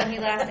tells you when he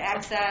last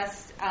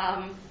accessed.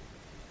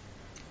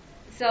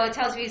 So it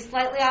tells you he's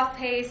slightly off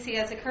pace. He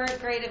has a current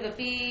grade of a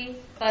B,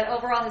 but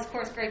overall his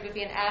course grade would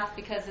be an F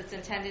because it's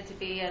intended to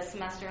be a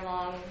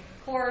semester-long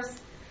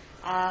course.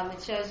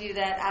 It shows you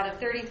that out of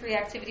 33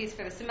 activities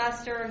for the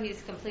semester,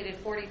 he's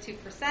completed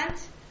 42%,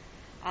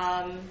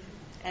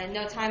 and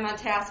no time on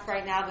task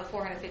right now, but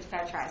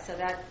 455 tries. So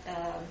that,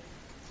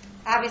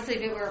 obviously,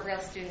 if it were a real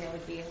student, it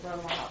would be a little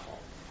more helpful.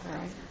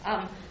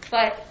 Right.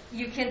 But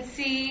you can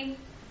see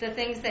the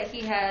things that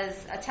he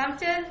has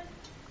attempted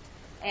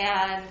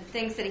and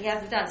things that he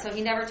hasn't done. So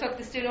he never took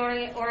the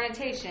student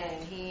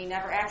orientation. He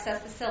never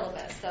accessed the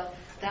syllabus. So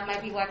that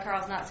might be why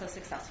Carl's not so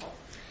successful.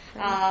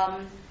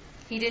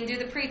 He didn't do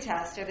the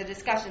pretest or the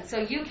discussion. So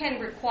you can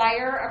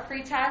require a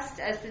pretest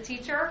as the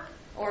teacher,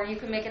 or you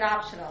can make it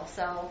optional.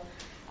 So,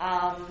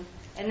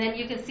 and then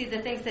you can see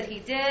the things that he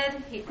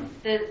did.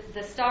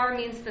 The star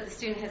means that the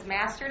student has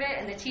mastered it,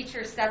 and the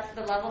teacher sets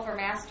the level for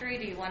mastery.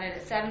 Do you want it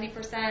at 70%,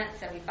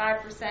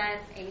 75%,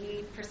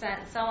 80%,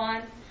 and so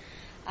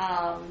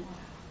on?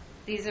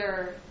 These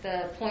are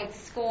the points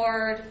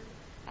scored,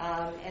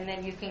 and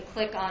then you can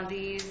click on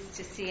these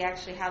to see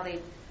actually how they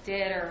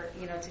did, or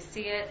to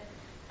see it.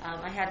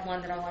 I had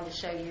one that I wanted to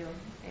show you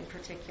in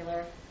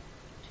particular.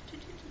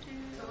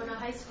 So when a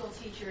high school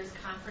teacher is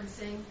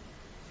conferencing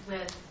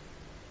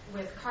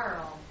with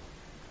Carl,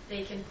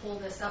 they can pull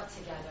this up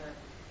together,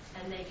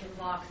 and they can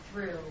walk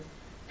through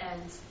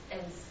and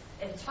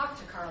talk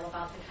to Carl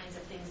about the kinds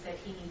of things that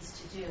he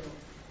needs to do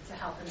to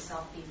help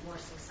himself be more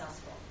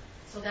successful.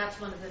 So that's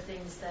one of the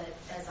things that,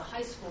 as a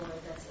high schooler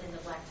that's in the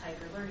Black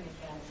Tiger Learning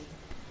Academy,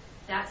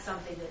 that's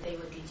something that they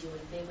would be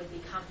doing. They would be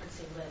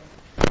conferencing with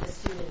the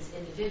students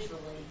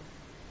individually,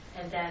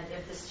 and then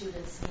if the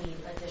students need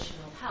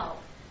additional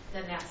help,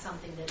 then that's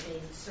something that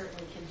they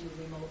certainly can do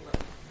remotely,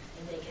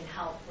 and they can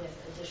help with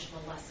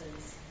additional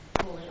lessons,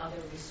 pulling other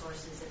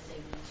resources if they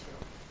need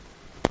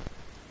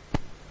to.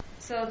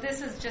 So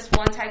this is just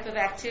one type of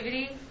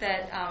activity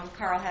that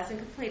Carl hasn't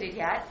completed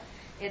yet.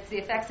 It's the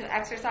effects of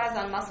exercise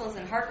on muscles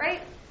and heart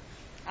rate.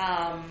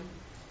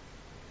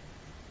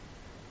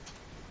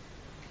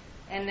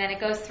 And then it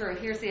goes through,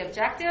 here's the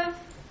objective.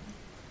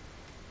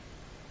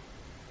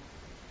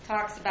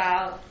 Talks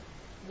about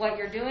what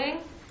you're doing,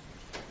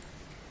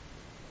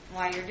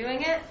 why you're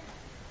doing it.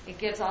 It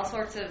gives all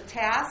sorts of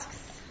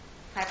tasks,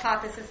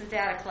 hypothesis and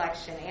data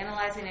collection,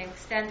 analyzing and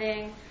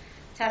extending,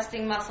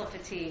 testing muscle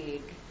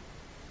fatigue,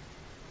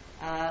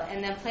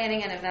 and then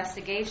planning an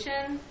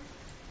investigation.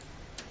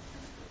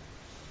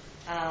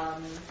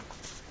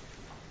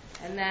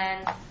 And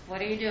then, what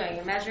are you doing?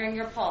 You're measuring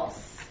your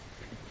pulse.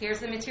 Here's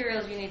the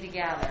materials you need to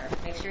gather.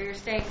 Make sure you're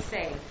staying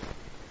safe.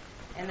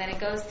 And then it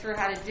goes through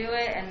how to do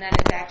it, and then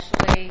it's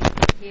actually,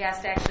 he has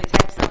to actually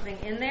type something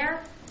in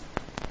there.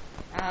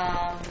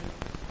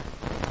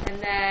 And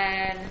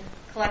then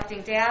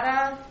collecting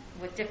data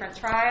with different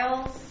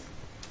trials.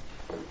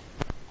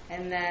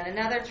 And then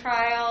another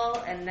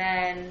trial, and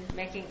then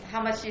making,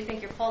 how much do you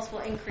think your pulse will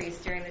increase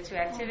during the two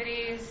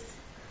activities?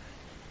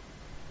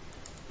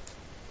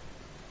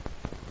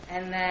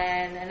 And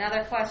then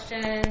another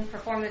question,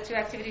 perform the two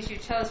activities you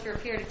chose for a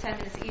period of 10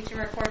 minutes each and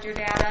record your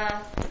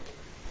data,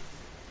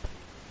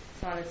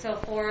 so on and so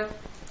forth.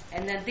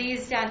 And then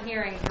these down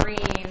here in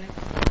green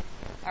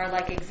are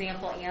like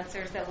example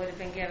answers that would have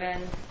been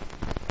given.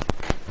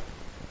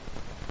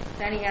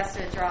 Then he has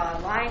to draw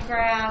a line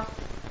graph.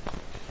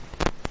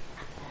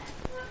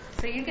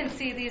 So you can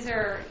see these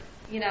are,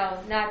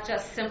 not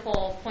just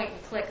simple point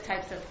and click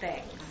types of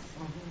things.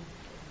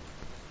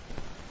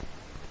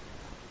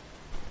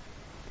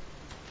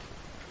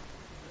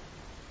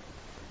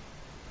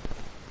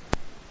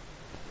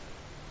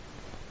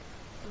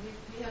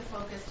 We have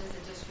focused as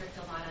a district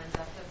a lot on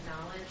depth of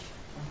knowledge,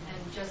 and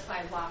just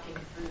by walking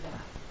through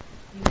that,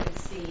 you can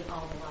see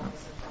all the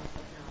levels of depth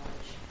of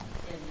knowledge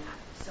in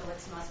that. So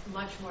it's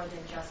much more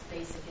than just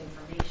basic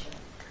information.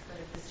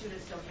 But if the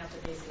students don't have the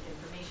basic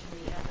information,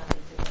 they have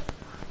nothing to build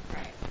upon.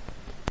 Right.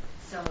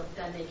 So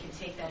then they can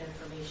take that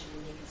information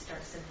and they can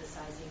start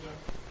synthesizing it,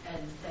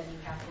 and then you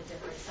have the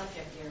different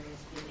subject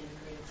areas being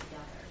integrated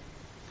together.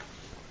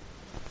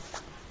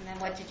 And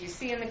then what did you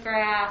see in the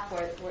graph?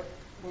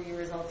 Were your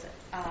results,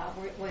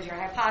 was your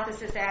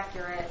hypothesis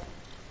accurate?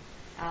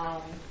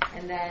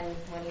 And then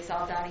when he's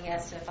all done, he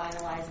has to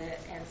finalize it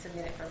and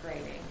submit it for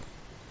grading.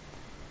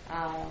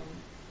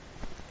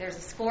 There's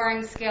a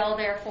scoring scale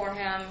there for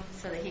him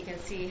so that he can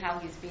see how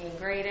he's being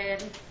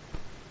graded.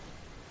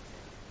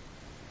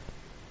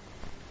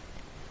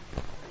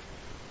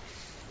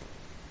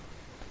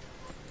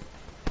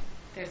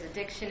 There's a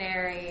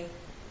dictionary.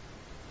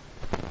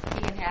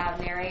 He can have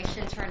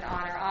narration turned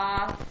on or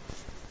off.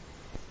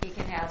 He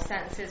can have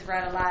sentences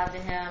read aloud to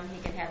him.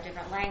 He can have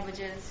different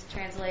languages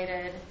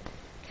translated,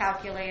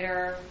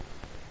 calculator,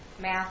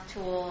 math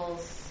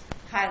tools,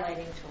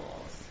 highlighting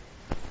tools.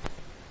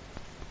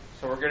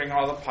 So we're getting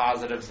all the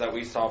positives that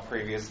we saw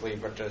previously,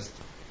 but just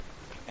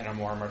in a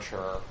more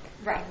mature.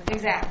 Right,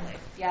 exactly.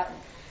 Yep.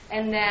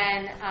 And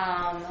then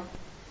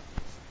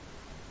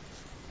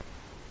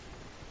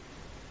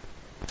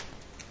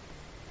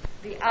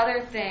the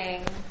other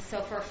thing,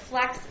 so for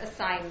flex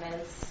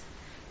assignments,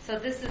 so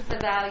this is the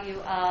value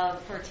of,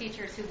 for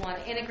teachers who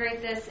want to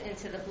integrate this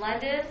into the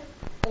blended,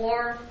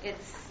 or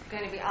it's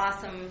going to be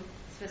awesome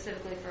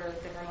specifically for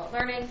the remote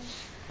learning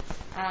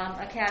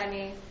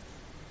academy.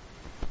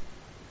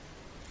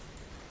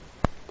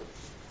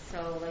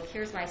 So like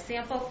here's my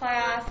sample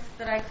class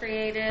that I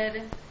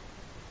created.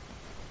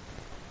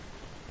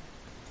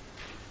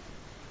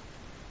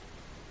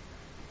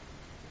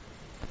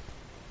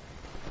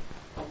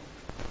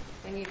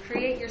 When you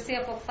create your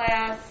sample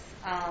class,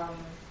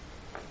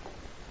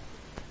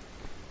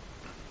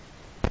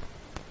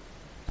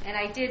 and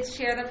I did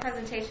share the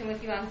presentation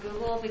with you on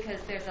Google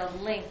because there's a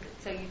link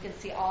so you can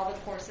see all the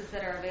courses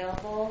that are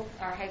available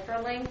are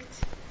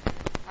hyperlinked.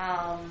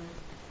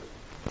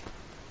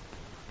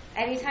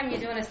 Anytime you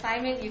do an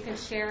assignment, you can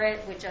share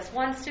it with just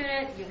one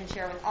student. You can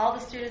share it with all the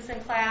students in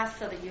class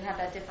so that you have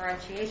that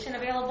differentiation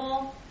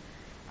available.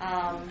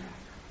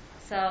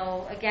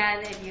 So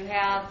again, if you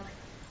have,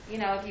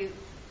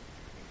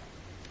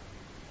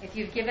 if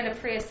you've given a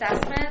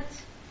pre-assessment,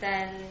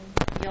 then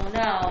you'll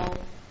know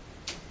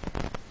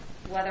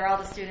whether all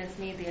the students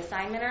need the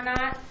assignment or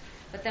not.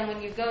 But then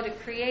when you go to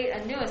create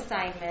a new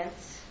assignment,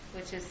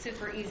 which is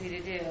super easy to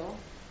do,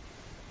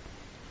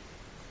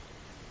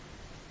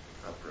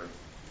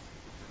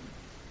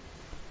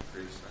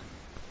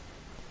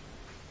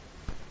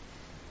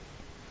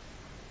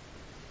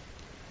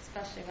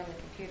 especially when the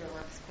computer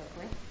works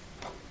quickly.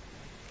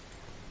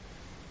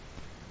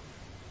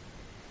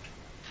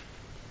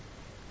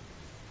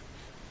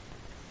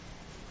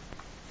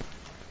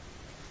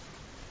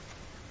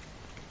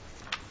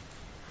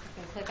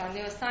 You can click on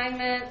new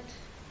assignment.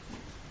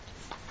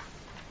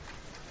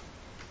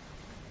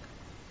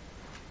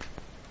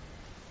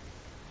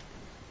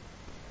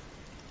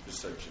 This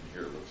section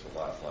here looks a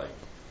lot like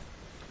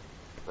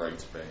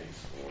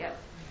Brightspace or Yep.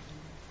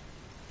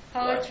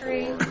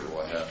 Poetry. Blackboard or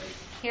what have you.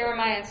 Here are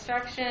my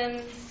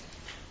instructions,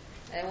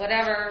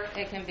 whatever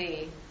it can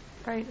be.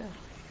 Right.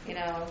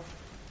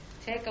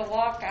 Take a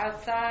walk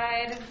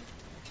outside,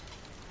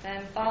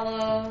 then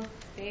follow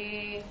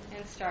the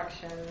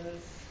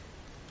instructions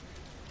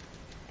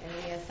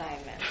in the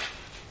assignment.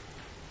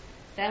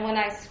 Then when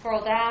I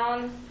scroll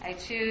down, I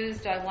choose,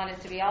 do I want it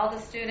to be all the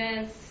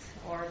students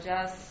or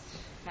just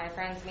my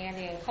friends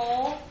Mandy and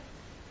Cole?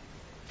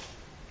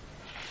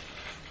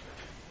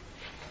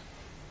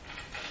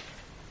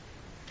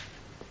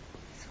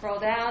 Scroll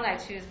down, I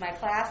choose my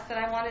class that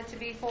I want it to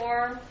be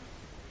for.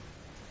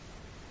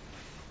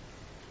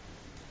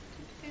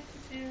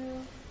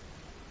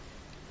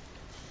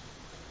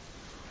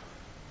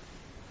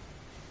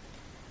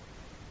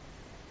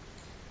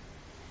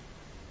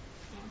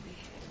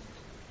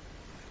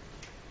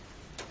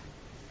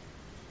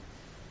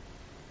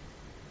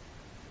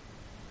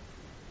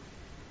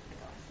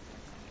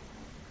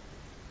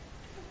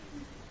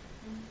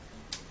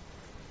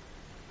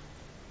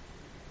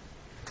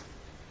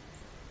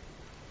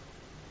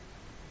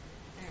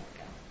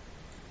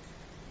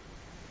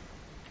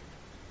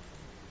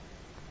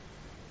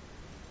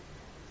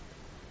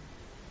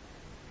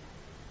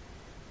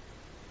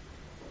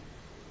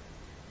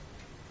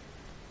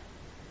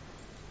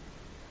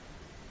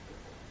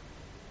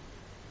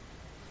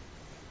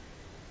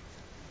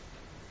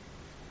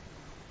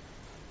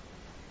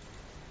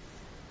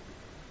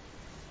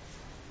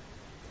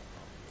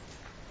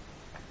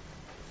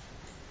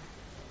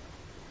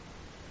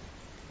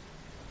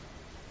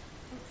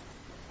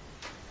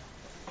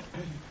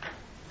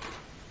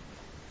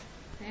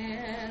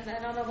 And I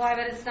don't know why,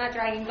 but it's not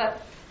dragging,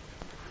 but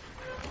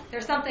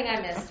there's something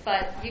I missed,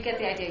 but you get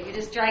the idea. You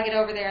just drag it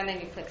over there and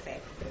then you click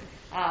save.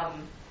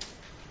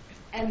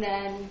 And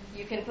then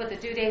you can put the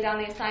due date on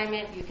the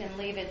assignment. You can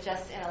leave it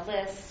just in a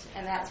list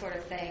and that sort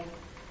of thing.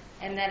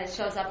 And then it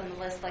shows up in the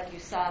list like you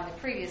saw in the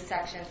previous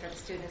section for the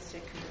students to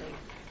complete.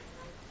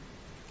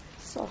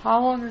 So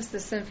how long is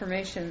this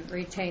information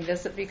retained?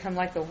 Does it become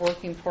like a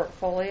working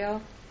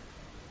portfolio?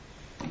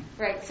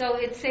 Right, so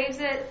it saves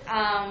it,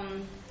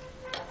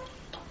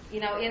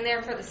 in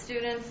there for the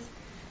students.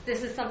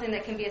 This is something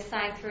that can be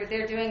assigned through.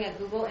 They're doing a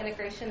Google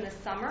integration this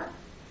summer,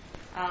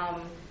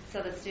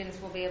 so that students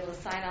will be able to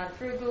sign on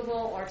through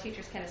Google, or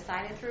teachers can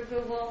assign it through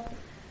Google.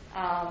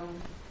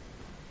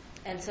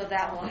 And so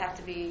that will have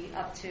to be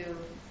up to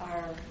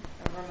our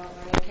Remote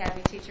Learning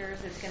Academy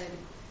teachers. It's going to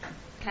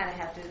kind of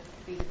have to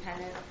be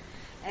dependent.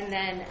 And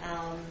then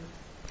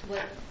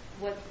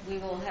what we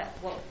will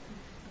have, blah,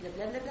 blah,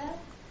 blah, blah.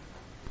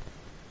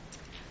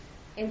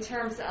 In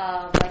terms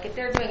of, like, if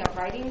they're doing a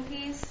writing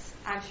piece,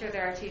 I'm sure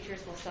there are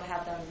teachers will still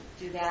have them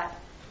do that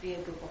via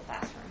Google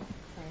Classroom.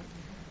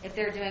 If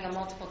they're doing a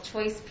multiple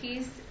choice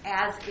piece,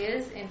 as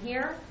is in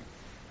here,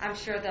 I'm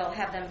sure they'll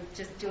have them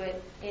just do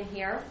it in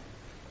here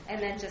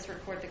and then just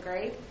record the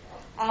grade.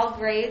 All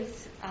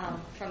grades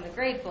from the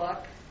grade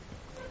book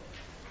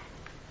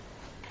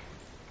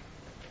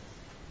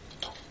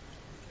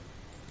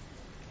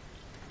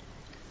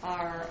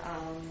are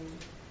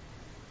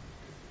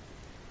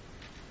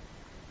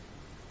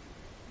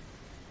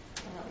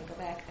let me go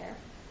back there.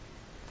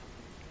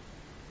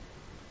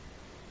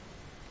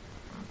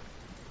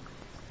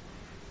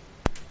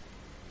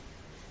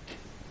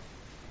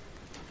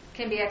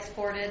 Can be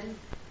exported,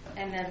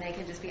 and then they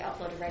can just be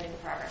uploaded right in the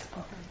progress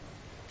book.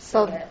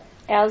 So that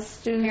as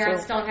students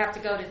parents don't have to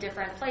go to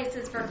different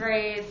places for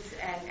grades,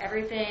 and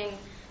everything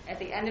at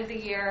the end of the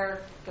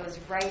year goes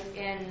right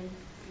in,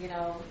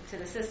 to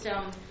the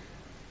system.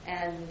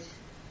 And,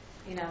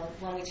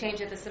 when we change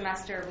it this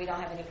semester, we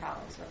don't have any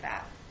problems with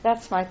that.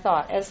 That's my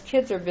thought. As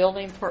kids are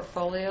building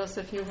portfolios,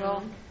 if you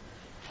will,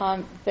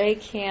 they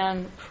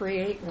can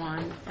create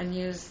one and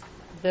use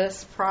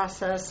this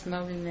process,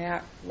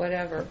 MobiMac,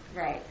 whatever.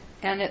 Right.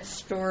 And it's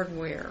stored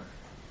where?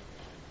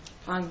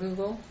 On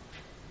Google?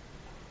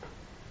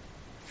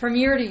 From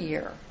year to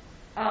year.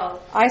 Oh.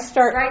 I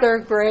start right.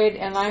 third grade,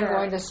 and I'm Sure.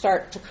 going to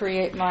start to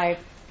create my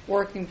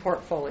working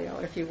portfolio,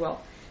 if you will,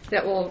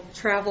 that will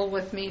travel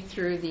with me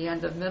through the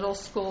end of middle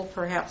school,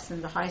 perhaps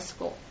into high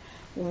school.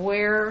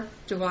 Where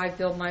do I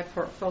build my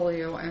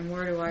portfolio, and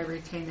where do I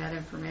retain that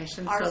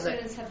information? Our so that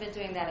students have been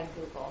doing that in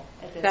Google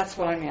at this That's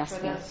point, what I'm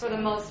asking. for the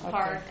most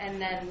part. Okay.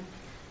 And then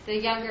the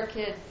younger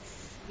kids,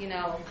 The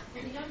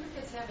younger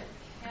kids haven't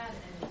had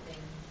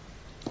anything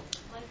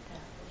like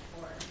that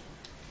before.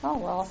 Oh,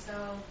 well,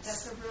 So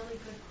that's a really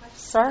good question.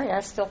 sorry,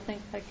 I still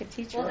think I could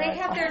teach well, her they that.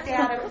 have their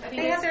data. I mean,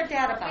 They have their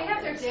data They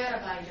have their binders. data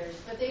binders,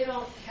 but they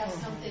don't have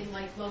something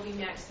like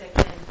MobiMax that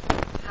can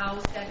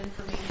house that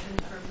information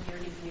from year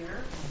to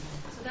year.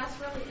 So that's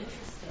really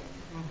interesting.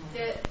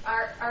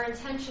 Our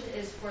intention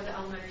is for the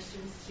elementary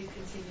students to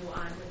continue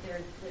on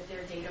with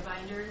their data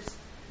binders.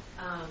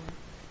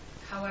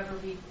 However,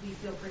 we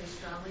feel pretty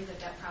strongly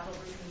that probably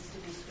needs to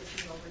be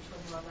switching over to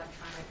a more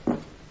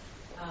electronic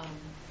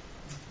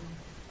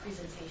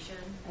presentation.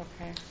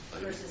 Okay.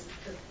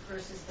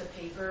 versus the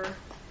paper,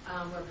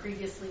 where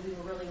previously we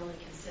were really only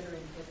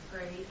considering fifth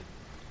grade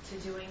to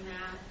doing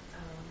that.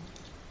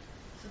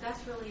 So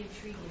that's really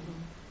intriguing.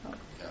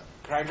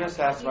 Can I just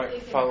ask my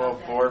fellow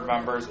board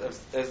members,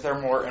 is there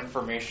more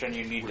information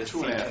you need to see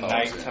 2.5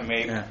 tonight hours to in.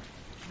 make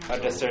a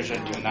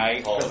decision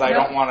tonight? All Because of I it.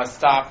 don't want to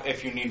stop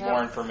if you need No.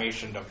 more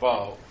information to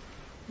vote.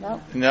 No,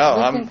 No,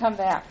 we I'm, can come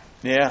back.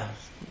 yeah.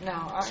 No,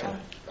 I'm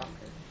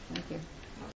Thank you.